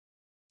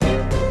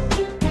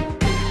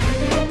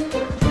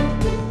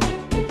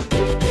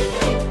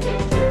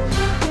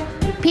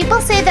People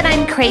say that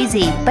I'm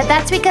crazy, but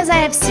that's because I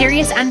have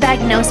serious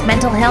undiagnosed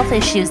mental health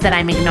issues that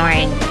I'm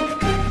ignoring.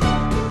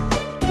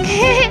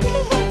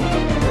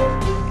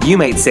 You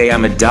might say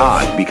I'm a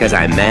dog because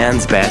I'm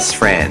man's best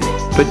friend.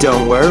 But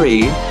don't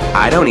worry,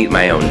 I don't eat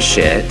my own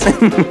shit.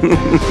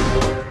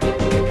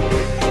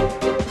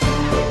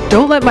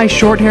 Don't let my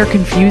short hair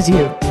confuse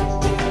you.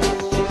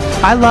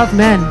 I love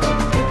men.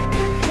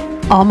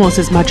 Almost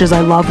as much as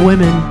I love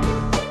women.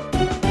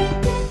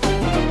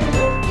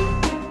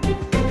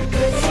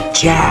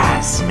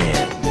 Jasmine.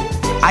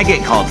 I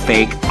get called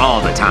fake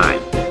all the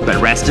time.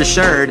 But rest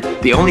assured,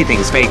 the only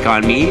things fake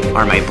on me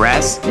are my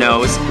breasts,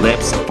 nose,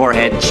 lips,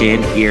 forehead,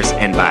 chin, ears,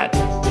 and butt.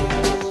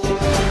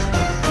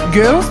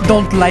 Girls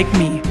don't like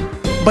me,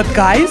 but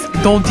guys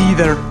don't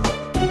either.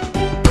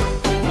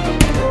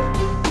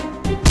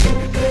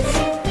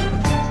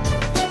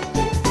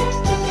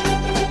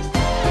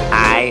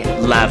 I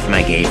love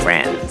my gay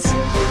friends.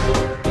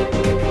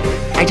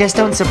 I just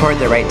don't support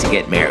the right to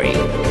get married.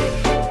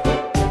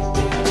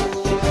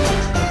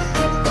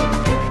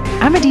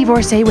 I'm a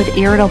divorcee with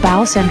irritable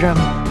bowel syndrome.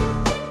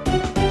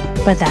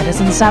 But that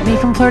doesn't stop me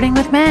from flirting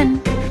with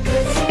men.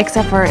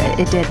 Except for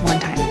it did one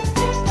time.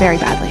 Very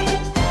badly.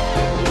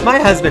 My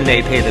husband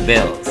may pay the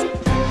bills,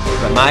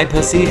 but my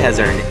pussy has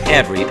earned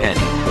every penny.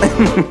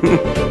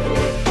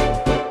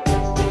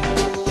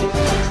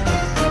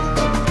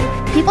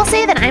 People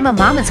say that I'm a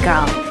mama's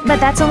girl, but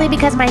that's only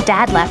because my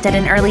dad left at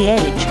an early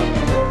age.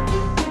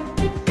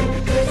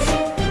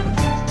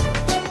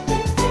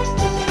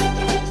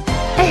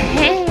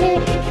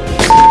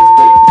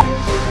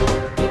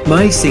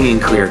 My singing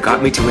career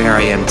got me to where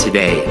I am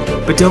today,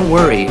 but don't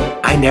worry,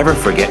 I never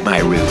forget my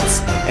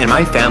roots, and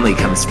my family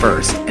comes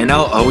first, and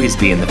I'll always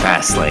be in the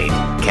fast lane.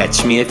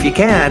 Catch me if you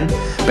can.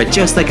 But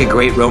just like a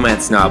great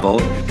romance novel,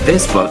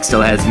 this book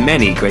still has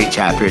many great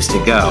chapters to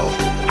go.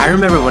 I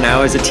remember when I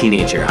was a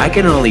teenager, I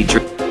could only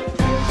drink.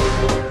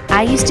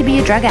 I used to be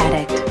a drug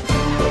addict.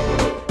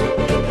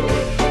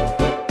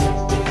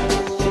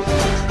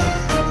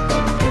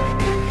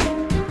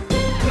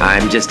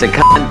 I'm just a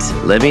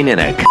cunt living in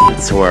a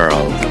cunt's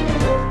world.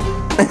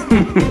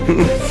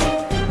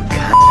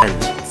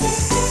 Cunts.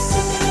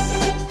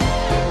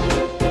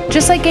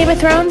 Just like Game of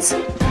Thrones,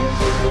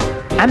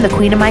 I'm the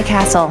queen of my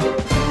castle.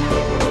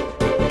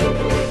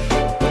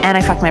 And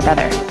I fucked my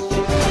brother.